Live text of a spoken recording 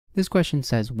This question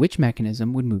says which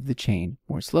mechanism would move the chain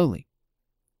more slowly?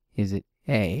 Is it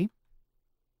A,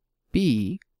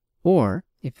 B, or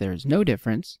if there is no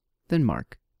difference, then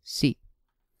mark C.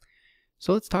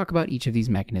 So let's talk about each of these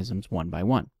mechanisms one by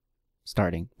one,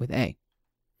 starting with A.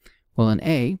 Well, in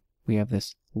A, we have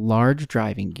this large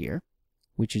driving gear,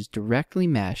 which is directly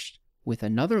meshed with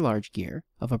another large gear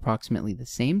of approximately the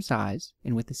same size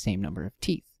and with the same number of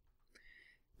teeth.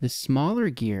 The smaller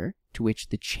gear to which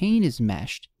the chain is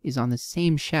meshed is on the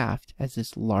same shaft as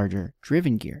this larger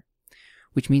driven gear,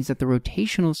 which means that the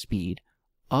rotational speed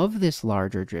of this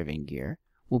larger driven gear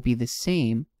will be the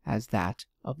same as that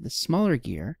of the smaller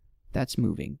gear that's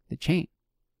moving the chain.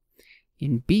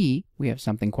 In B, we have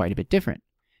something quite a bit different,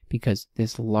 because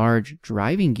this large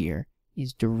driving gear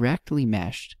is directly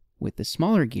meshed with the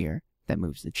smaller gear that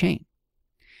moves the chain.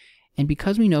 And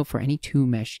because we know for any two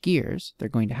meshed gears, they're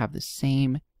going to have the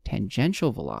same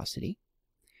tangential velocity,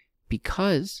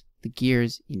 because the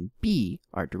gears in B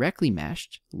are directly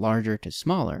meshed, larger to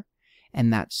smaller,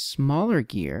 and that smaller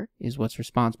gear is what's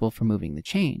responsible for moving the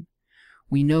chain,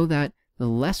 we know that the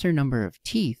lesser number of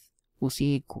teeth will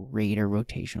see a greater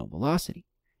rotational velocity,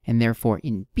 and therefore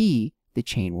in B, the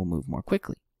chain will move more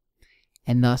quickly.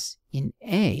 And thus in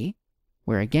A,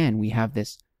 where again we have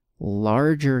this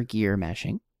larger gear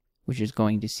meshing, which is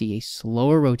going to see a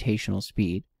slower rotational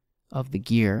speed of the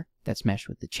gear that's meshed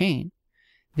with the chain,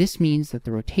 this means that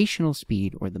the rotational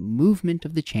speed or the movement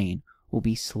of the chain will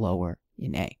be slower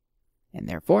in A. And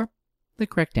therefore, the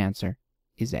correct answer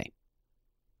is A.